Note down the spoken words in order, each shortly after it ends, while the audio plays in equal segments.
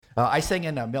I sang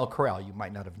in a male chorale. You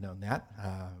might not have known that.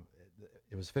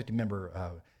 It was a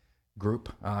 50-member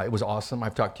group. It was awesome.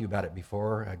 I've talked to you about it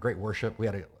before. Great worship. We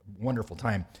had a wonderful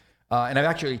time. And I've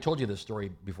actually told you this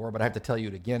story before, but I have to tell you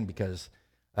it again because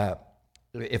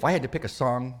if I had to pick a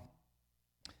song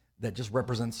that just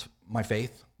represents my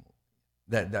faith,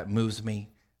 that moves me,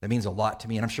 that means a lot to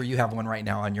me, and I'm sure you have one right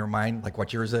now on your mind, like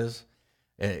what yours is.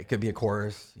 It could be a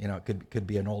chorus, it could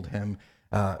be an old hymn.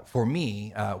 For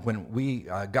me, when we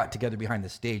got together behind the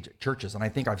stage at churches, and I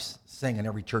think I've sang in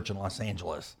every church in Los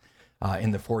Angeles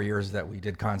in the 4 years that we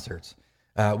did concerts,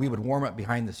 we would warm up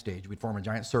behind the stage. We'd form a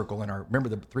giant circle in remember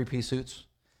the three-piece suits?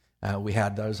 We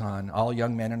had those on, all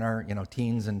young men in our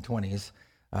teens and 20s.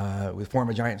 We'd form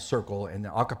a giant circle, and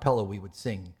a cappella we would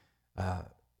sing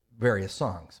various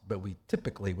songs, but we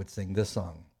typically would sing this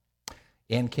song.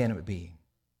 And can it be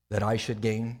that I should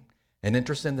gain an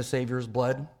interest in the Savior's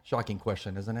blood? Shocking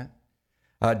question, isn't it?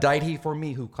 Died he for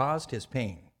me who caused his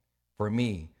pain, for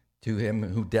me to him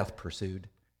who death pursued.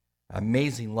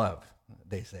 Amazing love,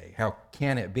 they say. How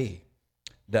can it be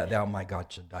that thou, my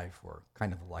God, should die for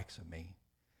kind of the likes of me?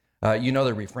 You know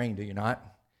the refrain, do you not?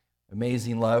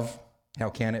 Amazing love, how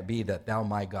can it be that thou,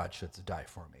 my God, shouldst die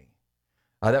for me?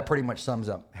 That pretty much sums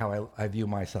up how I view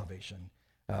my salvation.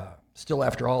 Still,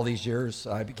 after all these years,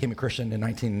 I became a Christian in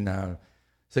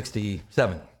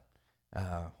 1967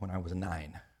 when I was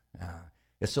 9.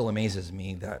 It still amazes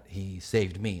me that he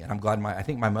saved me. And I'm glad I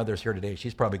think my mother's here today.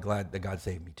 She's probably glad that God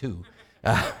saved me too.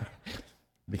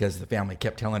 Because the family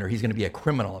kept telling her he's going to be a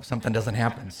criminal if something doesn't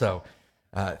happen. So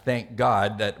thank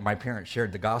God that my parents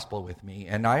shared the gospel with me.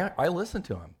 And I listened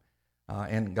to him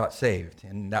and got saved.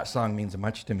 And that song means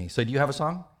much to me. So do you have a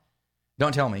song?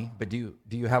 Don't tell me, but do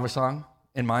you have a song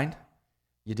in mind?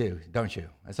 You do, don't you?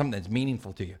 It's something that's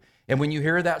meaningful to you. And when you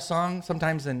hear that song,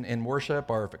 sometimes in worship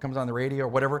or if it comes on the radio or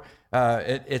whatever,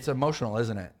 it's emotional,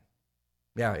 isn't it?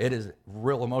 Yeah, it is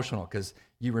real emotional because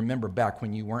you remember back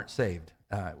when you weren't saved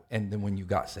and then when you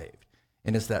got saved.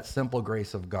 And it's that simple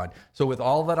grace of God. So with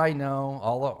all that I know,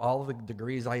 all of the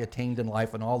degrees I attained in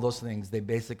life and all those things, they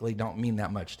basically don't mean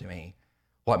that much to me.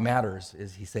 What matters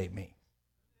is he saved me.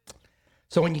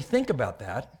 So when you think about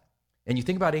that, and you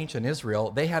think about ancient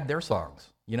Israel, they had their songs.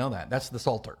 You know that. That's the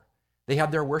Psalter. They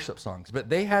had their worship songs. But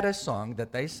they had a song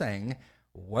that they sang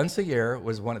once a year. It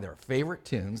was one of their favorite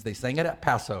tunes. They sang it at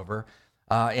Passover,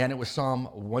 and it was Psalm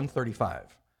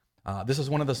 135. This is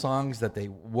one of the songs that they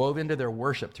wove into their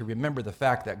worship to remember the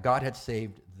fact that God had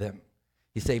saved them.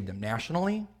 He saved them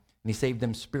nationally, and he saved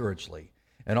them spiritually.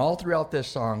 And all throughout this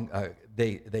song,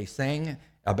 they sang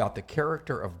about the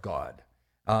character of God.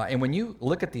 And when you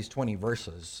look at these 20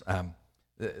 verses,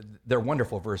 they're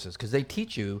wonderful verses because they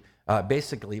teach you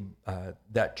basically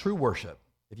that true worship,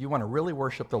 if you want to really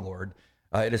worship the Lord,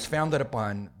 it is founded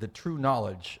upon the true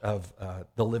knowledge of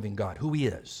the living God, who he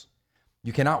is.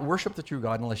 You cannot worship the true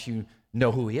God unless you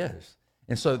know who he is.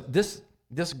 And so this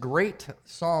great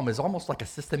psalm is almost like a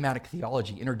systematic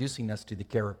theology introducing us to the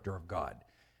character of God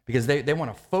because they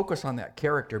want to focus on that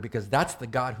character because that's the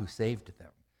God who saved them.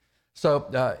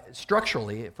 So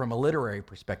structurally, from a literary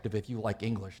perspective, if you like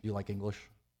English, do you like English?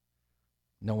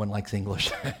 No one likes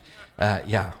English.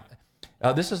 Yeah.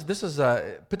 This is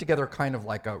put together kind of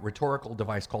like a rhetorical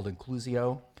device called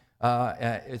inclusio.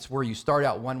 It's where you start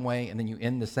out one way and then you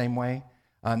end the same way.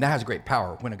 That has great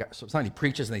power. When somebody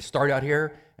preaches and they start out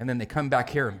here and then they come back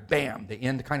here and bam, they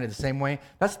end kind of the same way.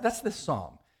 That's this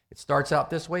psalm. It starts out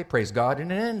this way, praise God,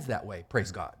 and it ends that way,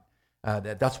 praise God.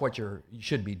 That's what you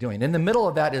should be doing. In the middle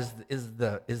of that is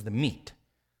the meat.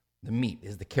 The meat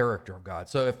is the character of God.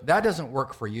 So if that doesn't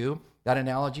work for you, that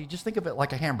analogy, just think of it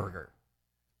like a hamburger.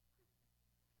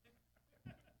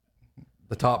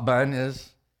 The top bun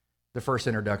is the first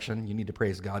introduction. You need to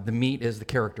praise God. The meat is the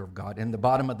character of God. And the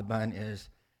bottom of the bun is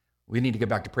we need to get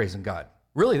back to praising God.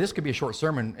 Really, this could be a short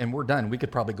sermon and we're done. We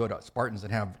could probably go to Spartans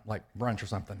and have like brunch or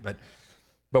something, but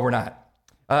we're not.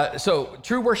 So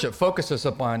true worship focuses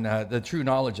upon the true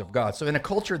knowledge of God. So in a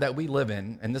culture that we live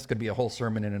in, and this could be a whole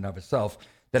sermon in and of itself,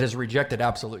 that has rejected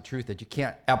absolute truth, that you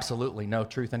can't absolutely know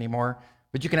truth anymore,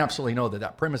 but you can absolutely know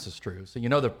that premise is true. So you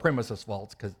know the premise is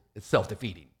false because it's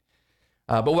self-defeating.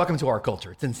 But welcome to our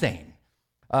culture. It's insane.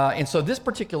 And so this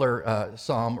particular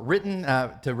psalm, written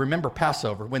to remember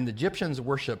Passover, when the Egyptians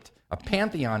worshipped a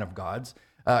pantheon of gods,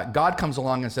 God comes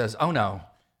along and says, oh no,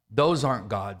 those aren't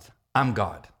gods, I'm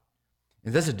God.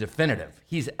 And this is definitive.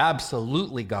 He's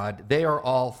absolutely God. They are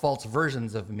all false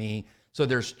versions of me. So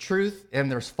there's truth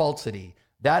and there's falsity.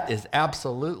 That is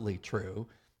absolutely true.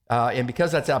 And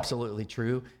because that's absolutely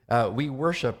true, we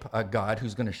worship a God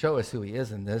who's going to show us who he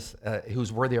is in this,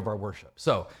 who's worthy of our worship.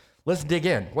 So let's dig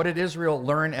in. What did Israel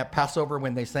learn at Passover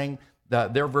when they sang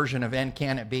their version of "and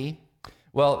can it be"?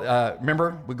 Well,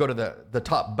 remember, we go to the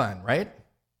top bun, right?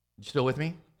 You still with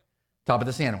me? Top of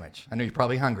the sandwich. I know you're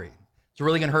probably hungry. It's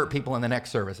really going to hurt people in the next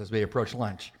service as we approach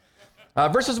lunch.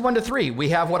 Verses 1 to 3, we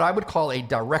have what I would call a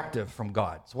directive from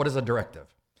God. So what is a directive?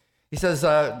 He says,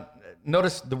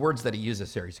 notice the words that he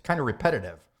uses here. He's kind of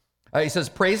repetitive. He says,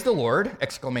 praise the Lord,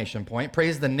 exclamation point.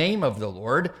 Praise the name of the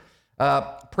Lord.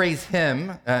 Praise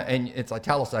him, and it's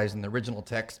italicized in the original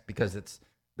text because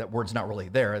that word's not really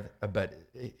there, but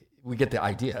we get the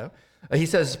idea. He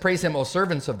says, praise him, O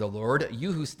servants of the Lord,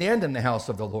 you who stand in the house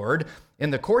of the Lord,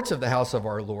 in the courts of the house of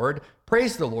our Lord.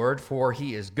 Praise the Lord, for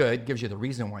he is good. Gives you the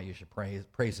reason why you should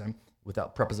praise him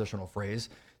without prepositional phrase.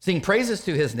 Sing praises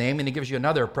to his name, and he gives you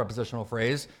another prepositional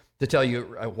phrase to tell you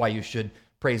why you should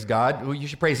praise God. Well, you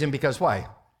should praise him because why?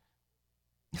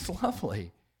 It's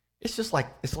lovely. It's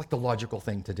like the logical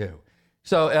thing to do.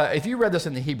 So if you read this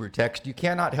in the Hebrew text, you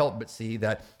cannot help but see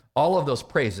that all of those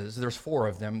praises, there's 4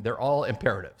 of them, they're all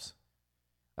imperatives.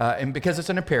 And because it's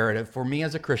an imperative, for me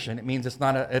as a Christian, it means it's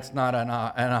not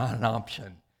an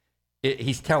option.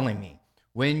 He's telling me,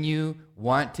 when you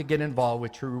want to get involved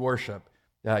with true worship,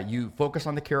 you focus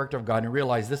on the character of God and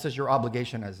realize this is your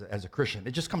obligation as a Christian.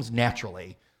 It just comes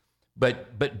naturally.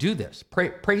 But do this.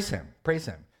 Praise him. Praise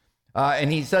him.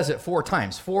 And he says it 4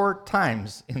 times. 4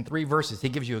 times in 3 verses, he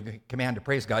gives you a command to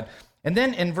praise God. And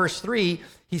then in verse 3,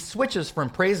 he switches from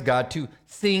praise God to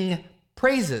sing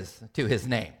praises to his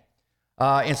name.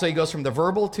 And so he goes from the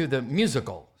verbal to the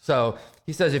musical. So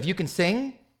he says, if you can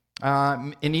sing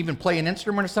and even play an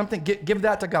instrument or something, give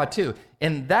that to God too.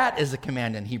 And that is a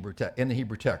command in the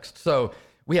Hebrew text. So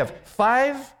we have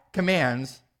 5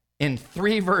 commands in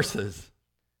 3 verses.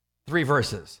 3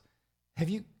 verses. Have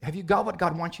you got what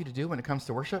God wants you to do when it comes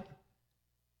to worship?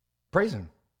 Praise him.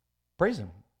 Praise him.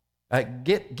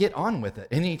 Get on with it.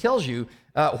 And he tells you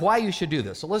why you should do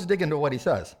this. So let's dig into what he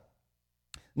says.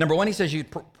 Number 1, he says you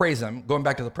praise him, going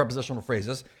back to the prepositional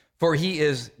phrases, for he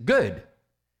is good,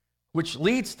 which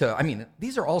leads to,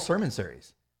 these are all sermon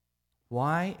series.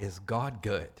 Why is God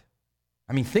good?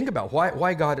 Think about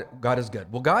why God is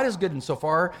good. Well, God is good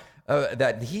insofar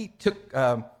that he took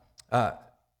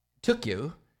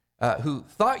you, who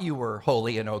thought you were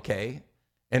holy and okay,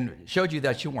 and showed you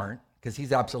that you weren't, because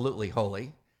he's absolutely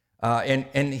holy,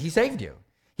 and he saved you.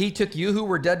 He took you who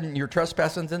were dead in your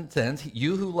trespasses and sins,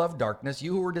 you who loved darkness,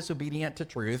 you who were disobedient to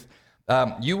truth,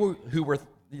 you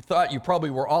thought you probably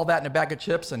were all that in a bag of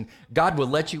chips, and God would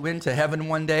let you into heaven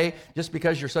one day just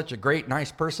because you're such a great,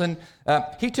 nice person.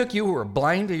 He took you who were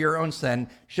blind to your own sin,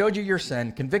 showed you your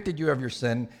sin, convicted you of your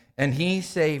sin, and he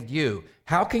saved you.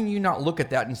 How can you not look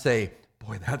at that and say,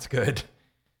 boy, that's good.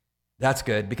 That's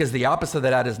good, because the opposite of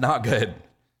that is not good.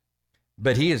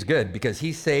 But he is good because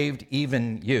he saved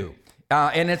even you.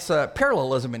 And it's a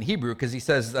parallelism in Hebrew because he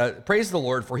says, praise the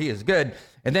Lord for he is good.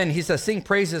 And then he says, sing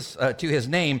praises to his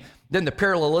name. Then the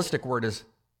parallelistic word is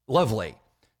lovely.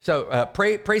 So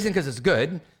praise him because it's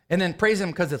good, and then praise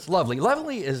him because it's lovely.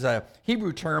 Lovely is a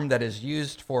Hebrew term that is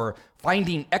used for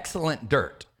finding excellent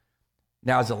dirt.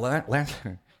 Now, as a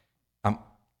landscaper,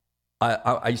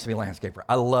 I used to be a landscaper.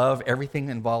 I love everything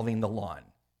involving the lawn.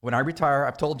 When I retire,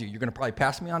 I've told you, you're going to probably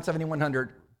pass me on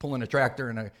 7100 pulling a tractor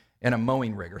and a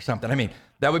mowing rig or something.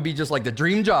 That would be just like the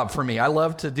dream job for me. I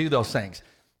love to do those things.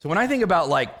 So when I think about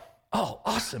oh,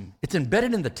 awesome, it's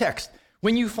embedded in the text.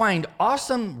 When you find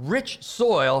awesome, rich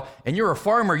soil and you're a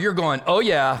farmer, you're going, oh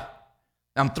yeah,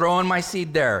 I'm throwing my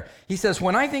seed there. He says,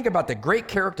 when I think about the great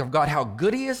character of God, how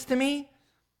good he is to me,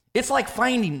 it's like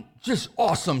finding just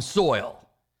awesome soil.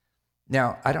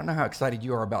 Now, I don't know how excited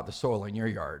you are about the soil in your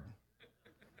yard.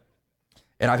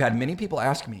 And I've had many people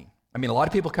ask me, a lot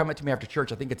of people come up to me after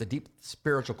church. I think it's a deep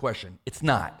spiritual question. It's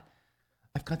not.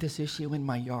 I've got this issue in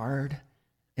my yard,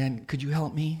 and could you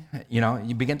help me?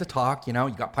 You begin to talk, you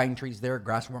got pine trees there,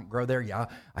 grass won't grow there. Yeah,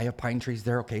 I have pine trees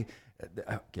there. Okay.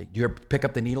 Do you ever pick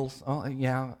up the needles? Oh,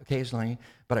 yeah, occasionally.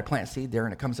 But I plant seed there,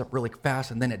 and it comes up really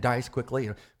fast, and then it dies quickly.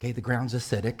 Okay, the ground's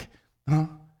acidic. Huh?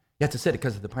 Yeah, it's acidic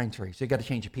because of the pine tree. So you got to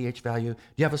change the pH value. Do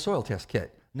you have a soil test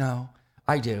kit? No,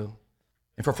 I do.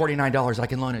 And for $49, I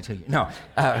can loan it to you. No,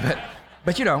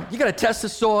 but you got to test the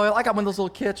soil. I got one of those little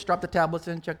kits. Drop the tablets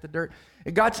in, check the dirt.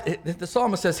 The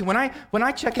psalmist says, when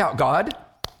I check out God,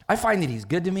 I find that he's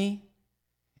good to me,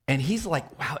 and he's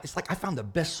like, wow, it's like I found the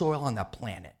best soil on the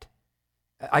planet.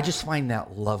 I just find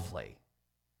that lovely.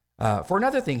 For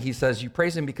another thing, he says, you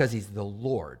praise him because he's the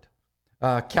Lord.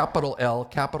 Capital L,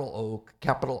 capital O,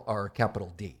 capital R,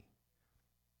 capital D.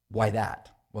 Why that?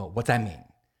 Well, what's that mean?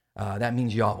 That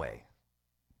means Yahweh.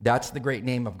 That's the great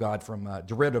name of God from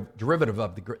derivative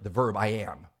of the verb I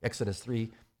am. Exodus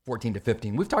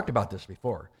 3:14-15. We've talked about this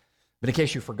before. But in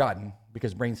case you've forgotten,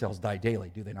 because brain cells die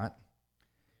daily, do they not?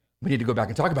 We need to go back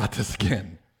and talk about this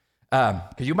again.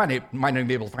 Because you might not even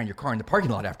be able to find your car in the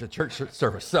parking lot after the church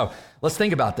service. So let's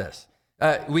think about this.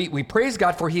 We praise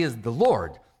God for he is the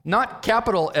Lord, not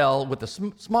capital L with a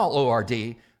small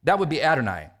O-R-D. That would be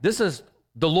Adonai. This is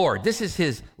the Lord. This is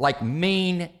his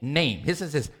main name. This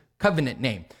is his covenant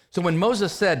name. So when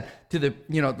Moses said to the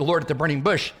Lord at the burning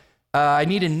bush, I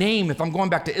need a name if I'm going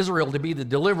back to Israel to be the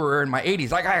deliverer in my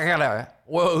 80s.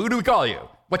 Well, who do we call you?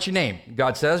 What's your name?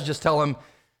 God says, just tell him,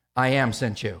 I am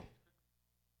sent you.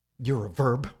 You're a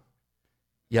verb.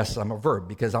 Yes, I'm a verb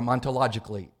because I'm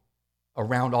ontologically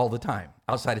around all the time,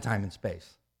 outside of time and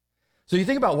space. So you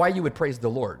think about why you would praise the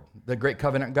Lord, the great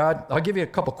covenant God. I'll give you a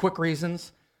couple quick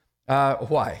reasons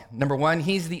why. Number one,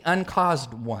 he's the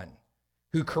uncaused one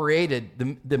who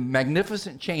created the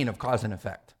magnificent chain of cause and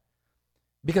effect.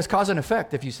 Because cause and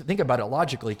effect, if you think about it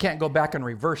logically, can't go back and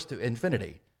reverse to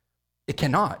infinity. It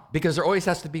cannot, because there always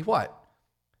has to be what?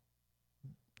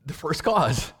 The first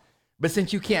cause. But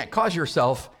since you can't cause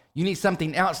yourself, you need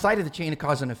something outside of the chain of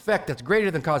cause and effect that's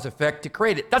greater than cause and effect to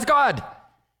create it. That's God.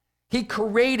 He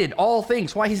created all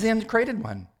things. Why? He's the uncreated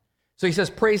one. So he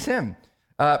says, praise him.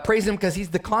 Praise him because he's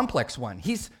the complex one.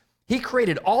 He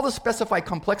created all the specified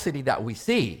complexity that we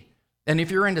see. And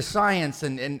if you're into science,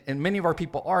 and many of our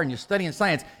people are, and you're studying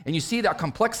science, and you see that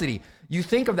complexity, you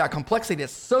think of that complexity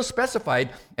that's so specified,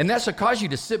 and that should cause you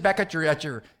to sit back at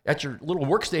your little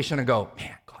workstation and go,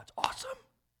 man, God's awesome.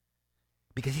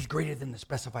 Because he's greater than the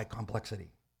specified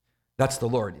complexity. That's the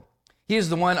Lord. He is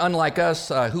the one, unlike us,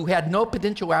 who had no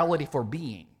potentiality for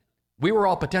being. We were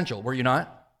all potential, were you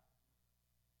not?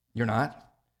 You're not?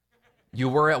 You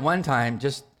were at one time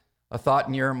just a thought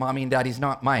in your mommy and daddy's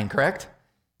mind, correct?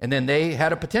 And then they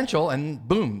had a potential, and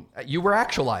boom, you were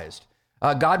actualized.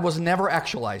 God was never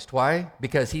actualized. Why?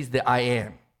 Because he's the I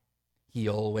am. He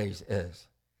always is.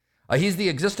 He's the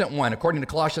existent one. According to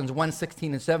Colossians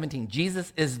 1:16 and 17,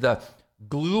 Jesus is the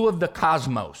glue of the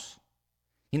cosmos.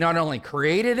 He not only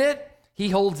created it, he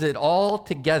holds it all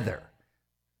together.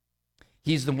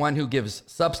 He's the one who gives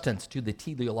substance to the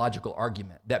teleological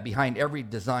argument that behind every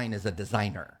design is a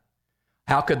designer.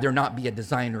 How could there not be a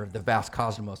designer of the vast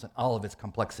cosmos and all of its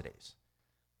complexities?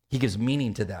 He gives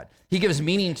meaning to that. He gives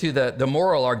meaning to the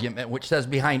moral argument, which says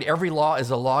behind every law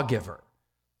is a lawgiver.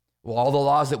 Well, all the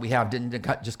laws that we have didn't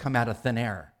just come out of thin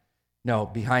air. No,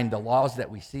 behind the laws that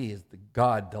we see is the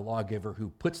God, the lawgiver, who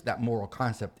puts that moral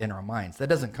concept in our minds. That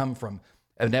doesn't come from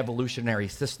an evolutionary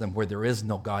system where there is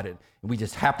no God and we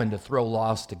just happen to throw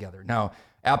laws together. No,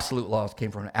 absolute laws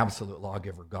came from an absolute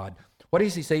lawgiver, God. What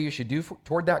does he say you should do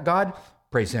toward that God?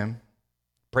 Praise him.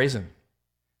 Praise him.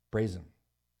 Praise him.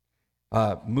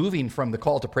 Moving from the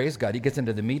call to praise God, he gets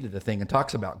into the meat of the thing and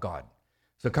talks about God.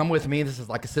 So come with me. This is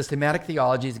like a systematic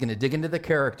theology. He's going to dig into the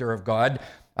character of God.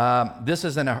 This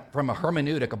is from a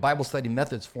hermeneutic, a Bible study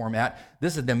methods format.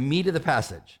 This is the meat of the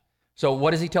passage. So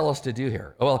what does he tell us to do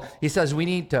here? Well, he says we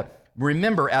need to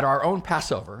remember at our own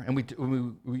Passover, and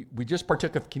we just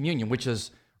partook of communion, which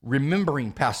is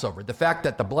remembering Passover, the fact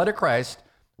that the blood of Christ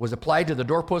was applied to the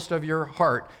doorpost of your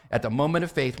heart at the moment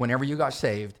of faith whenever you got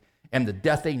saved, and the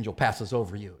death angel passes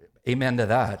over you. Amen to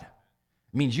that.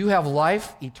 It means you have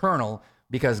life eternal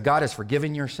because God has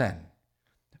forgiven your sin.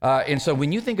 And so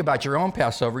when you think about your own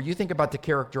Passover, you think about the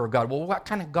character of God. Well, what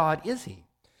kind of God is he?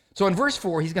 So in verse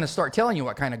 4, he's going to start telling you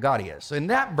what kind of God he is. So in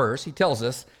that verse, he tells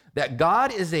us that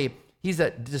God is he's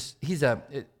a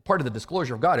part of the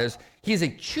disclosure of God is he's a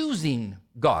choosing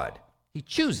God. He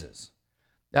chooses.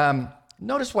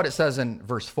 Notice what it says in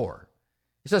verse 4.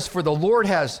 It says, for the Lord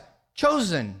has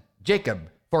chosen Jacob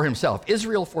for himself,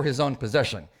 Israel for his own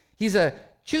possession. He's a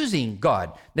choosing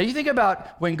God. Now you think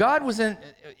about when God was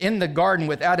in the garden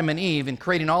with Adam and Eve and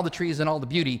creating all the trees and all the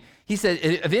beauty, he said,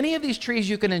 if any of these trees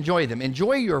you can enjoy them,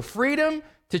 enjoy your freedom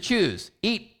to choose.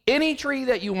 Eat any tree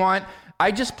that you want.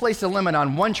 I just placed a limit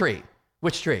on one tree.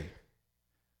 Which tree?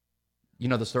 You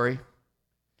know the story?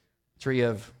 Tree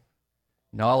of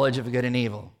knowledge of good and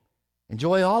evil.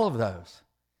 Enjoy all of those.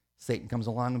 Satan comes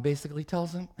along and basically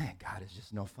tells him, man, God is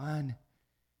just no fun.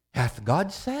 Hath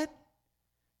God said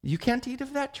you can't eat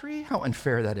of that tree? How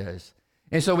unfair that is.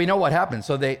 And so we know what happened.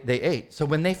 So they ate. So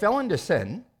when they fell into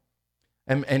sin,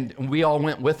 and we all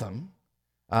went with them,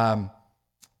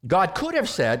 God could have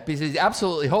said, because he's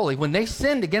absolutely holy, when they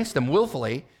sinned against him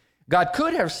willfully, God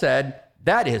could have said,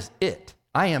 that is it.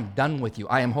 I am done with you.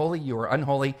 I am holy. You are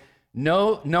unholy.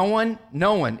 No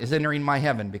one is entering my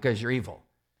heaven because you're evil.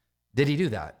 Did he do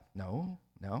that? No.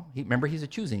 Remember, he's a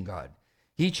choosing God.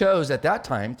 He chose at that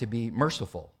time to be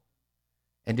merciful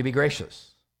and to be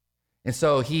gracious. And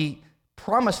so he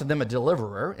promised them a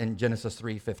deliverer in Genesis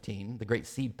 3:15, the great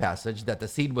seed passage, that the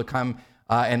seed would come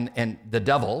and the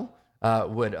devil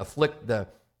would afflict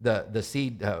the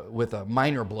seed with a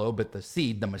minor blow, but the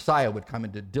seed, the Messiah, would come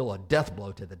and to deal a death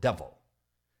blow to the devil.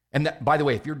 And that, by the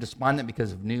way, if you're despondent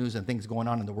because of news and things going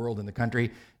on in the world and the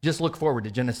country, just look forward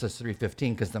to Genesis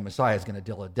 3:15, because the Messiah is going to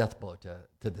deal a death blow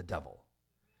to the devil.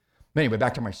 But anyway,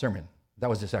 back to my sermon. That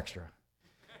was just extra.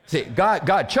 See,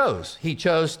 God chose. He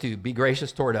chose to be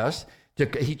gracious toward us.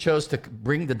 He chose to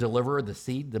bring the deliverer, the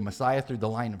seed, the Messiah, through the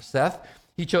line of Seth.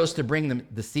 He chose to bring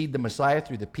the seed, the Messiah,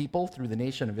 through the people, through the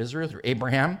nation of Israel, through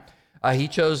Abraham. He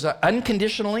chose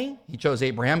unconditionally. He chose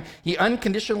Abraham. He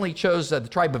unconditionally chose the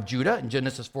tribe of Judah in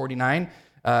Genesis 49,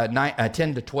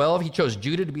 10 to 12. He chose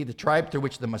Judah to be the tribe through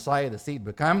which the Messiah, the seed,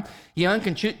 would come. He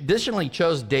unconditionally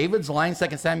chose David's line,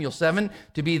 2 Samuel 7,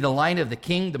 to be the line of the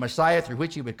king, the Messiah, through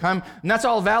which he would come. And that's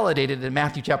all validated in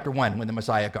Matthew chapter 1 when the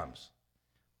Messiah comes.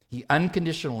 He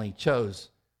unconditionally chose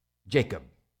Jacob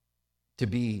to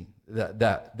be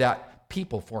that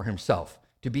people for himself,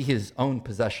 to be his own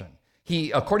possession.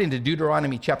 He, according to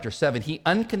Deuteronomy chapter 7, he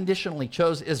unconditionally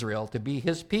chose Israel to be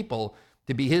his people,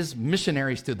 to be his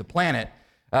missionaries to the planet,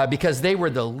 because they were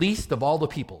the least of all the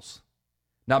peoples.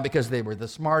 Not because they were the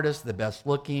smartest, the best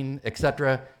looking,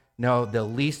 etc. No, the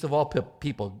least of all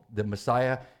people. The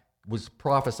Messiah was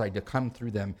prophesied to come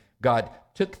through them. God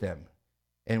took them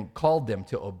and called them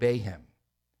to obey him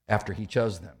after he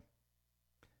chose them.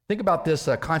 Think about this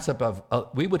concept of,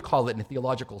 we would call it in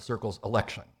theological circles,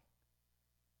 election.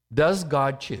 Does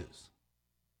God choose?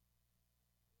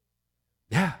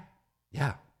 Yeah.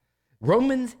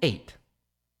 Romans 8,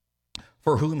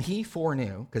 for whom he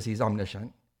foreknew, because he's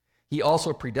omniscient, he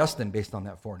also predestined based on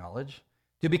that foreknowledge,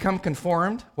 to become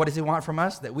conformed. What does he want from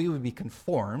us? That we would be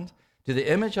conformed to the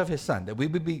image of his Son, that we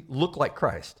would look like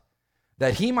Christ,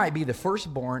 that he might be the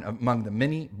firstborn among the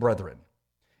many brethren.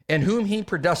 And whom he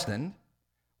predestined,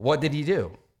 what did he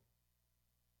do?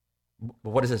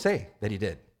 What does it say that he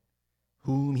did?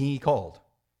 Whom he called,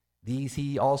 these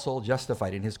he also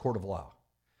justified in his court of law.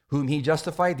 Whom he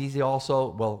justified, these he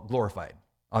also, glorified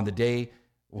on the day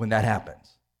when that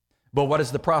happens. But what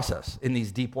is the process in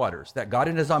these deep waters? That God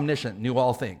in his omniscience knew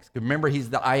all things. Remember, he's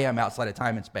the I am outside of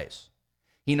time and space.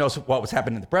 He knows what was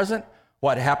happening in the present,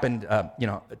 what happened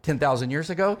 10,000 years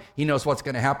ago. He knows what's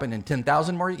going to happen in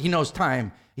 10,000 more. He knows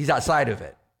time. He's outside of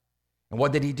it. And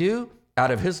what did he do?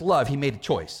 Out of his love, he made a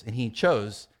choice, and he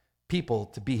chose people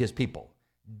to be his people.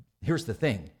 Here's the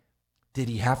thing. Did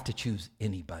he have to choose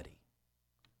anybody?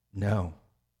 No.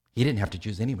 He didn't have to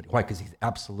choose anybody. Why? Because he's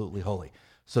absolutely holy.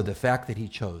 So the fact that he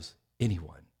chose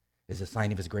anyone is a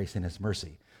sign of his grace and his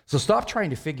mercy. So stop trying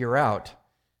to figure out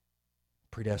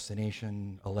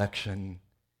predestination, election,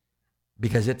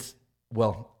 because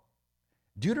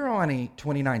Deuteronomy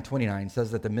 29:29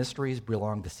 says that the mysteries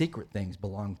belong, the secret things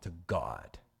belong to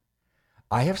God.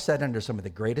 I have sat under some of the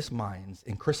greatest minds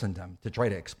in Christendom to try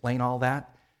to explain all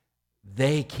that.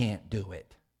 They can't do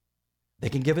it. They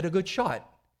can give it a good shot.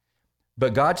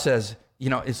 But God says,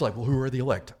 it's like, well, who are the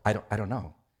elect? I don't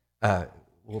know.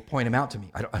 Well, point them out to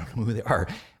me. I don't know who they are.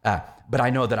 But I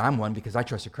know that I'm one because I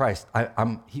trusted Christ.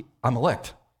 I'm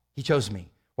elect. He chose me.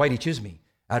 Why did he choose me?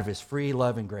 Out of his free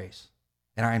love and grace.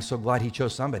 And I am so glad he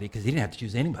chose somebody, because he didn't have to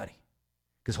choose anybody.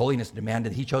 Because holiness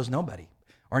demanded he chose nobody.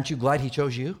 Aren't you glad he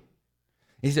chose you?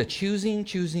 He's a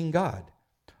choosing God.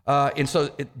 And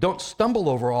so don't stumble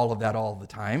over all of that all the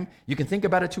time. You can think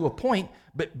about it to a point,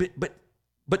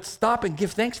 but stop and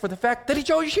give thanks for the fact that he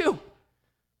chose you.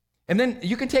 And then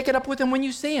you can take it up with him when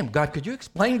you see him. God, could you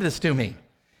explain this to me?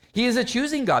 He is a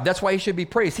choosing God. That's why he should be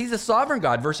praised. He's a sovereign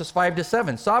God, verses 5 to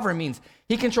 7. Sovereign means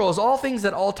he controls all things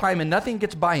at all time, and nothing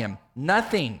gets by him.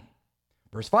 Nothing.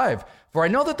 Verse 5, for I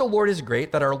know that the Lord is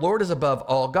great, that our Lord is above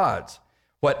all gods.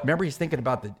 Remember, he's thinking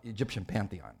about the Egyptian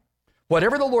pantheon.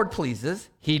 Whatever the Lord pleases,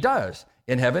 he does,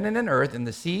 in heaven and in earth, in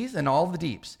the seas and all the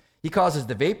deeps. He causes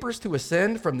the vapors to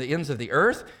ascend from the ends of the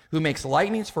earth, who makes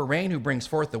lightnings for rain, who brings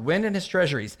forth the wind in his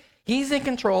treasuries. He's in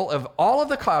control of all of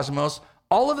the cosmos,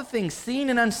 all of the things seen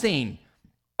and unseen,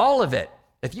 all of it.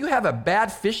 If you have a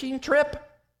bad fishing trip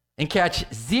and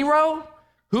catch zero,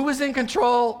 who is in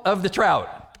control of the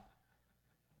trout?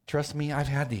 Trust me, I've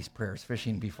had these prayers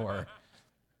fishing before.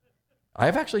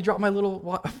 I've actually dropped my little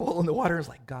pole in the water. It's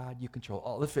like, God, you control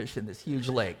all the fish in this huge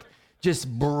lake. Just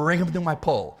bring them to my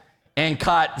pole. And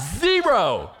caught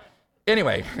zero.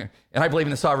 Anyway, and I believe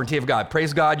in the sovereignty of God.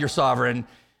 Praise God, you're sovereign.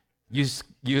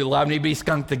 You allowed me to be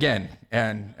skunked again,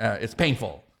 and it's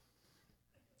painful.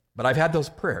 But I've had those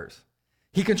prayers.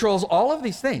 He controls all of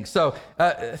these things. So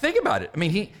think about it. I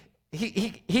mean,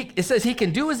 it says he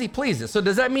can do as he pleases. So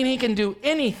does that mean he can do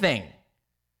anything?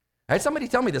 I had somebody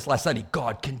tell me this last Sunday,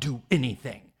 God can do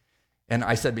anything. And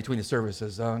I said between the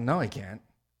services, no, he can't.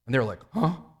 And they were like,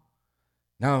 huh?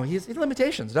 No, he has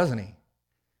limitations, doesn't he?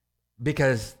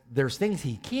 Because there's things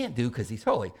he can't do because he's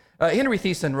holy. Henry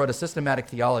Thiessen wrote a systematic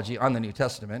theology on the New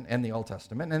Testament and the Old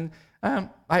Testament, and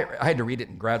I had to read it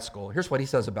in grad school. Here's what he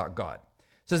says about God.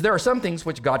 He says, there are some things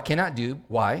which God cannot do.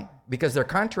 Why? Because they're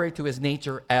contrary to his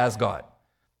nature as God.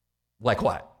 Like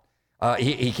what?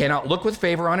 He cannot look with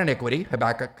favor on iniquity,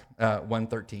 Habakkuk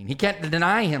 1:13. He can't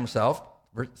deny himself,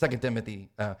 2 Timothy,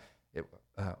 I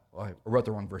wrote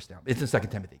the wrong verse down. It's in 2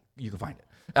 Timothy. You can find it.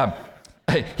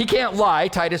 He can't lie,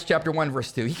 Titus chapter 1,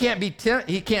 verse 2. He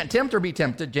can't tempt or be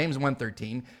tempted, James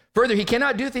 1:13. Further, he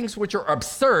cannot do things which are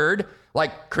absurd,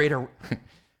 like create a...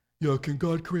 Yeah, can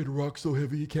God create a rock so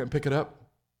heavy he can't pick it up?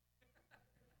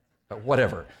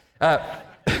 Whatever.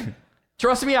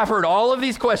 Trust me, I've heard all of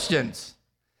these questions.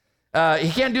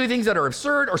 He can't do things that are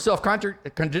absurd or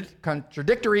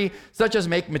self-contradictory, such as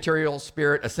make material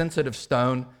spirit a sensitive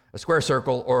stone, a square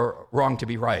circle, or wrong to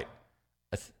be right.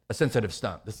 A sensitive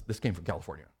stone. This came from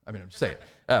California. I'm just saying.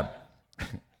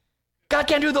 God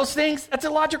can't do those things. That's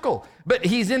illogical. But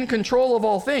he's in control of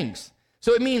all things.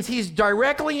 So it means he's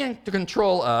directly in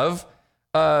control of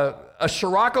a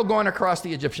Scirocco going across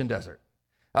the Egyptian desert.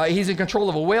 He's in control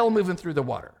of a whale moving through the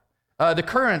water. The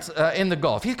currents in the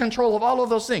Gulf. He's in control of all of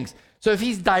those things. So if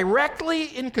he's directly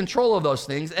in control of those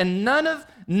things and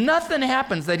nothing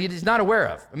happens that he is not aware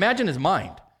of, imagine his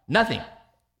mind. Nothing.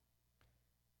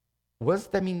 What does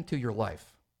that mean to your life?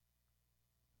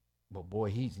 Well, boy,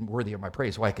 he's worthy of my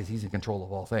praise. Why? Because he's in control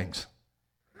of all things.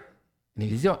 And if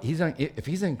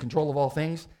he's in control of all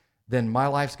things, then my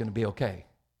life's going to be okay.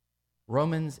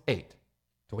 Romans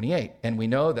 8:28. And we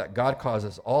know that God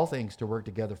causes all things to work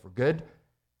together for good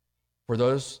for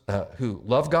those who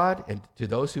love God and to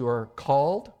those who are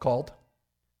called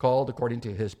according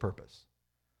to his purpose.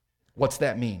 What's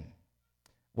that mean?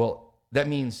 Well, that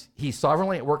means he's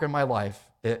sovereignly at work in my life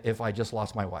if I just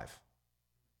lost my wife.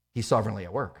 He's sovereignly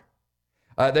at work.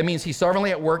 That means he's sovereignly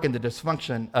at work in the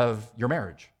dysfunction of your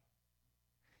marriage.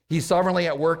 He's sovereignly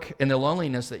at work in the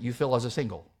loneliness that you feel as a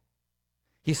single.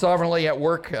 He's sovereignly at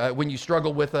work when you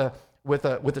struggle with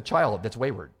a child that's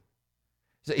wayward.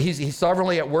 He's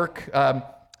sovereignly at work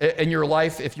in your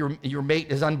life if your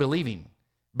mate is unbelieving.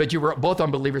 But you were both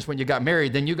unbelievers when you got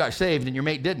married, then you got saved and your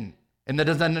mate didn't. And that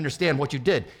doesn't understand what you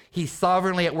did. He's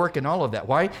sovereignly at work in all of that.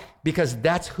 Why? Because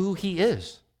that's who he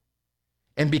is.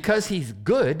 And because he's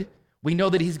good, we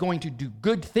know that he's going to do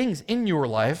good things in your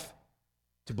life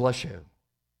to bless you.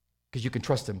 Because you can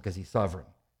trust him because he's sovereign.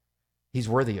 He's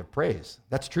worthy of praise.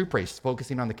 That's true praise,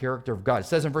 focusing on the character of God. It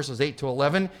says in verses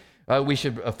 8-11, we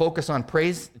should focus on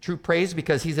praise, true praise,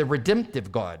 because he's a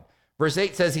redemptive God. Verse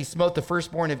 8 says, he smote the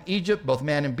firstborn of Egypt, both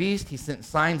man and beast. He sent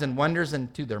signs and wonders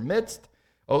into their midst.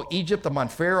 O Egypt, upon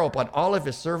Pharaoh, upon all of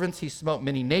his servants, he smote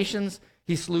many nations.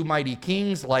 He slew mighty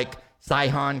kings like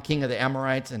Sihon, king of the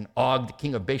Amorites, and Og, the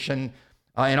king of Bashan,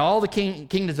 and all the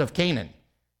kingdoms of Canaan.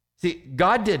 See,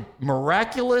 God did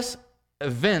miraculous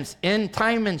events in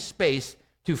time and space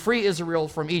to free Israel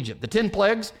from Egypt. The 10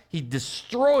 plagues, he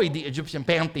destroyed the Egyptian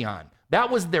pantheon. That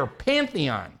was their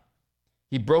pantheon.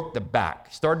 He broke the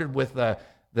back. Started with the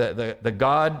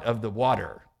god of the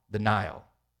water, the Nile.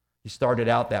 He started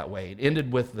out that way. It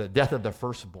ended with the death of the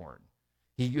firstborn.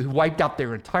 He wiped out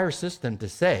their entire system to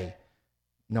say,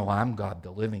 no, I'm God,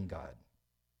 the living God.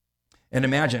 And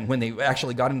imagine when they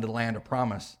actually got into the land of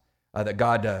promise that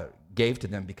God gave to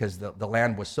them, because the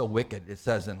land was so wicked. It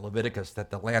says in Leviticus that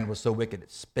the land was so wicked,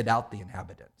 it spit out the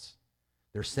inhabitants.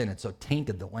 Their sin had so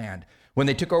tainted the land. When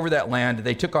they took over that land,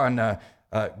 they took on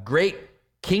great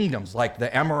kingdoms like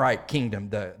the Amorite kingdom,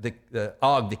 the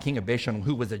Og, the king of Bashan,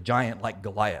 who was a giant like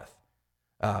Goliath.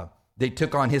 They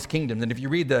took on his kingdom. And if you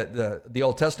read the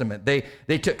Old Testament,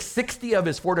 they took 60 of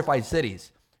his fortified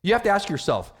cities. You have to ask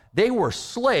yourself, they were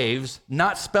slaves,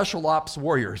 not special ops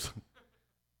warriors.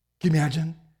 Can you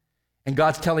imagine? And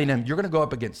God's telling them, you're going to go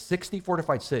up against 60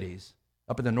 fortified cities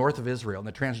up in the north of Israel, in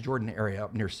the Transjordan area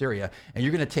up near Syria, and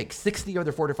you're going to take 60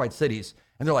 other fortified cities.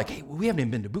 And they're like, hey, we haven't even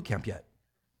been to boot camp yet.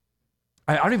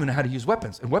 I don't even know how to use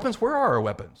weapons. And weapons, where are our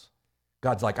weapons?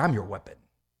 God's like, I'm your weapon.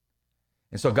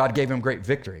 And so God gave him great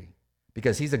victory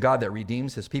because he's a God that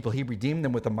redeems his people. He redeemed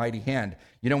them with a mighty hand.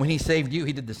 You know, when he saved you,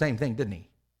 he did the same thing, didn't he?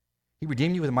 He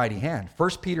redeemed you with a mighty hand. 1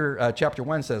 Peter chapter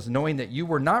 1 says, knowing that you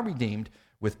were not redeemed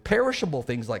with perishable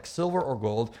things like silver or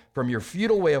gold from your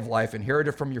feudal way of life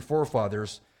inherited from your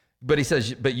forefathers. But he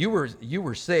says, but you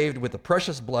were saved with the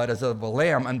precious blood as of a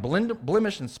lamb,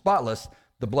 unblemished and spotless,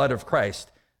 the blood of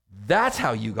Christ. That's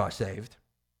how you got saved.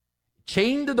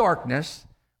 Chained to darkness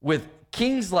with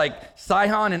kings like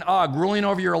Sihon and Og ruling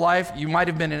over your life, you might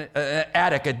have been an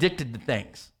addict, addicted to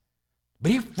things.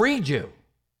 But he freed you.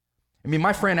 I mean,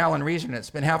 my friend Alan Reason, that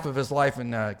spent half of his life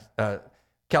in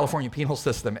California penal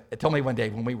system, told me one day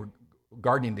when we were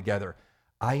gardening together,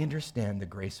 I understand the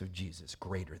grace of Jesus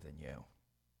greater than you.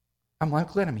 I'm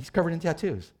like, look at him. He's covered in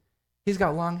tattoos. He's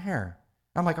got long hair.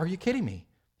 I'm like, are you kidding me?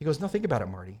 He goes, no, think about it,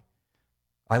 Marty.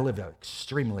 I lived an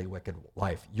extremely wicked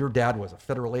life. Your dad was a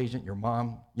federal agent. Your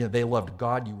mom, they loved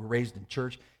God. You were raised in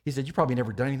church. He said, you probably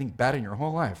never done anything bad in your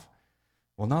whole life.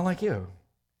 Well, not like you.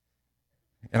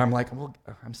 And I'm like, well,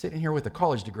 I'm sitting here with a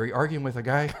college degree arguing with a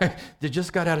guy that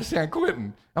just got out of San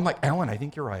Quentin. I'm like, Alan, I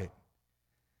think you're right.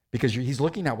 Because he's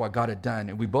looking at what God had done,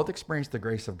 and we both experienced the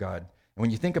grace of God. And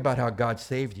when you think about how God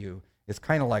saved you, it's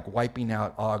kind of like wiping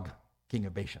out Og, king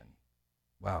of Bashan.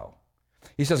 Wow.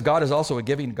 He says God is also a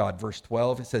giving God. Verse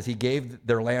 12, it says he gave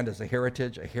their land as a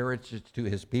heritage to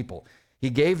his people. He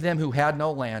gave them who had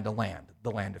no land, the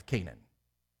land of Canaan.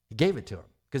 He gave it to them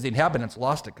because the inhabitants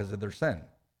lost it because of their sin.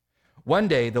 One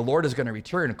day, the Lord is going to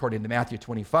return, according to Matthew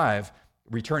 25,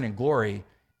 return in glory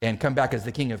and come back as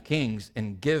the King of Kings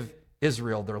and give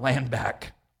Israel their land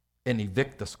back and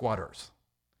evict the squatters.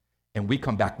 And we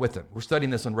come back with him. We're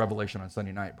studying this in Revelation on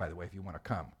Sunday night, by the way, if you want to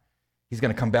come. He's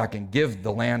going to come back and give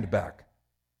the land back.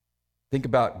 Think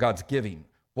about God's giving.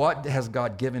 What has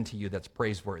God given to you that's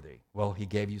praiseworthy? Well, he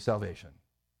gave you salvation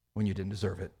when you didn't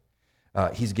deserve it.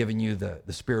 He's given you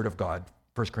the Spirit of God,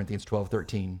 1 Corinthians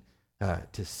 12:13,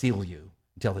 to seal you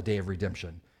until the day of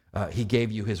redemption. He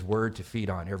gave you his word to feed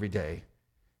on every day,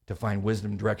 to find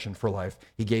wisdom and direction for life.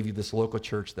 He gave you this local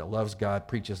church that loves God,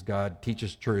 preaches God,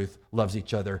 teaches truth, loves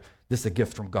each other. This is a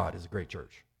gift from God. It's a great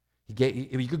church.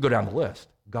 You could go down the list.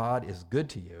 God is good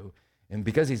to you, and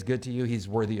because he's good to you, he's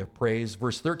worthy of praise.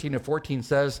 Verse 13 and 14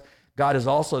 says, God is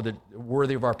also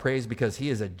worthy of our praise because he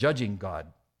is a judging God.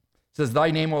 It says, thy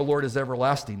name, O Lord, is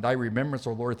everlasting. Thy remembrance,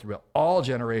 O Lord, throughout all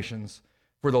generations.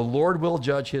 For the Lord will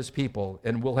judge his people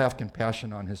and will have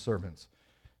compassion on his servants.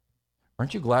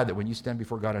 Aren't you glad that when you stand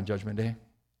before God on Judgment Day?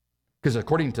 Because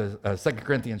according to 2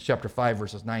 Corinthians chapter 5,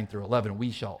 verses 9 through 11,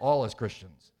 we shall all as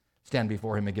Christians stand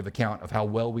before him and give account of how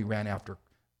well we ran after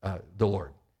the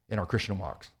Lord in our Christian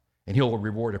walks. And he'll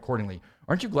reward accordingly.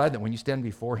 Aren't you glad that when you stand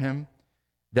before him,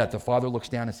 that the Father looks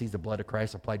down and sees the blood of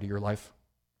Christ applied to your life?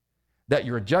 That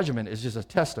your judgment is just a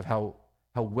test of how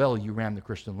well you ran the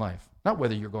Christian life. Not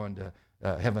whether you're going to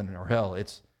heaven or hell.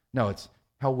 It's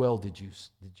how well did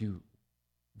you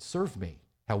serve me?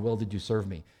 How well did you serve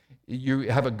me? You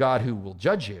have a God who will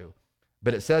judge you,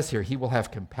 but it says here he will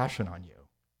have compassion on you.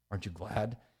 Aren't you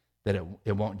glad that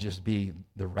it won't just be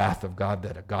the wrath of God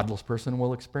that a godless person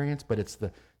will experience, but it's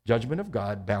the judgment of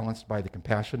God balanced by the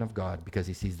compassion of God because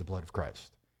he sees the blood of Christ.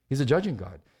 He's a judging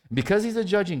God. And because he's a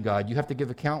judging God, you have to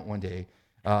give account one day,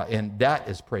 and that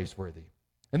is praiseworthy.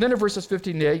 And then in verses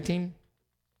 15 to 18,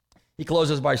 he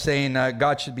closes by saying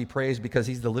God should be praised because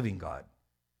he's the living God,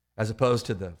 as opposed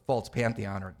to the false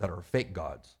pantheon that are fake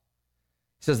gods.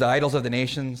 He says, the idols of the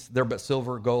nations, they're but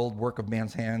silver, gold, work of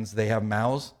man's hands. They have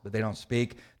mouths, but they don't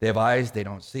speak. They have eyes, they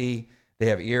don't see. They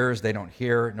have ears, they don't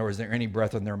hear, nor is there any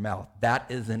breath in their mouth. That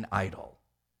is an idol.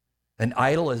 An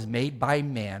idol is made by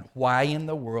man. Why in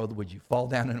the world would you fall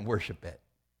down and worship it?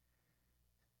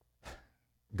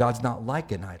 God's not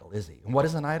like an idol, is he? And what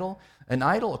is an idol? An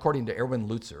idol, according to Erwin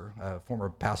Lutzer, a former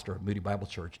pastor of Moody Bible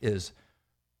Church,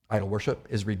 idol worship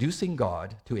is reducing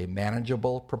God to a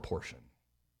manageable proportion.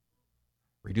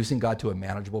 Reducing God to a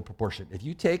manageable proportion. If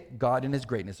you take God in his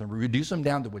greatness and reduce him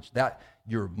down to which that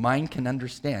your mind can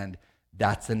understand,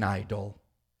 that's an idol.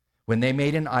 When they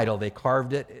made an idol, they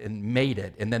carved it and made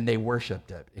it, and then they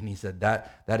worshiped it. And he said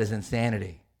that is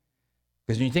insanity.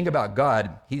 Because when you think about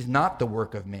God, he's not the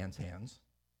work of man's hands.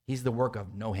 He's the work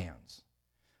of no hands.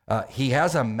 He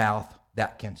has a mouth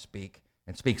that can speak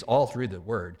and speaks all through the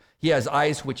word. He has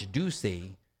eyes which do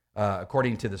see,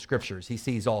 according to the scriptures. He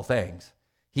sees all things.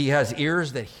 He has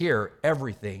ears that hear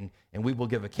everything, and we will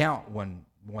give account one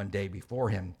day before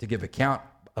him to give account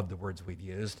of the words we've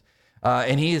used.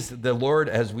 And he is the Lord,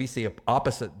 as we see,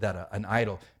 opposite that an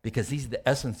idol, because he's the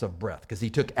essence of breath, because he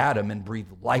took Adam and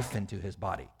breathed life into his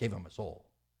body, gave him a soul.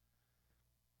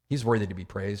 He's worthy to be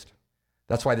praised.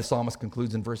 That's why the psalmist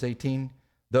concludes in verse 18,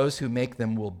 those who make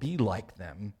them will be like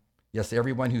them. Yes,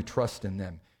 everyone who trusts in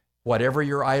them. Whatever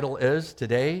your idol is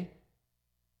today,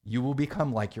 you will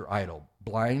become like your idol,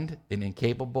 blind and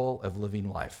incapable of living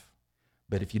life.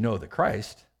 But if you know the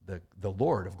Christ, the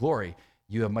Lord of glory,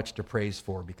 you have much to praise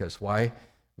for. Because why?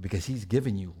 Because he's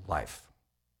given you life.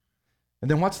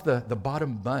 And then what's the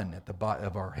bottom bun at the bottom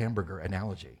of our hamburger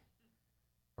analogy?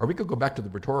 Or we could go back to the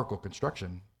rhetorical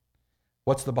construction.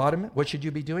 What's the bottom? What should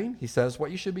you be doing? He says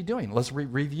what you should be doing. Let's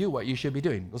review what you should be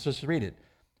doing. Let's just read it.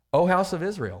 O house of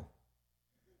Israel,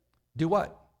 do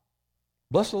what?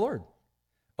 Bless the Lord.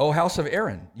 O house of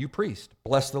Aaron, you priest,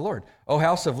 bless the Lord. O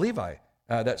house of Levi,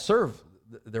 that serve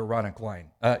the Aaronic line,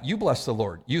 you bless the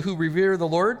Lord. You who revere the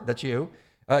Lord, that's you,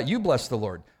 you bless the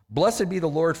Lord. Blessed be the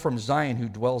Lord from Zion who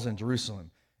dwells in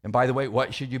Jerusalem. And by the way,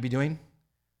 what should you be doing?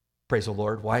 Praise the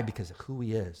Lord. Why? Because of who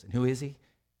he is. And who is he?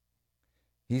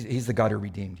 He's the God who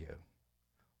redeemed you.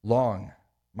 Long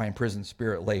my imprisoned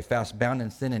spirit lay fast, bound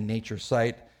in sin and nature's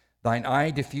sight. Thine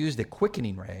eye diffused a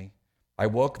quickening ray. I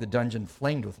woke, the dungeon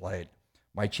flamed with light.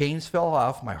 My chains fell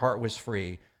off, my heart was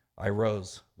free. I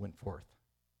rose, went forth,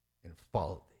 and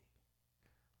followed thee.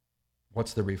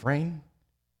 What's the refrain?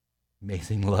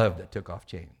 Amazing love that took off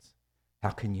chains.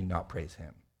 How can you not praise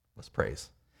him? Let's praise.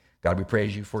 God, we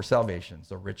praise you for salvation,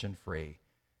 so rich and free.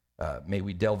 May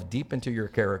we delve deep into your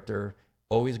character,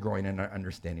 always growing in our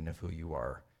understanding of who you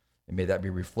are. And may that be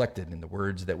reflected in the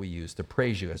words that we use to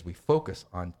praise you as we focus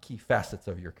on key facets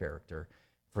of your character.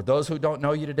 For those who don't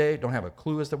know you today, don't have a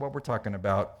clue as to what we're talking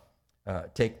about,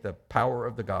 take the power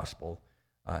of the gospel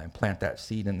and plant that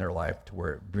seed in their life to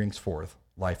where it brings forth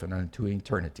life and unto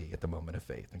eternity at the moment of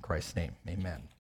faith. In Christ's name, amen.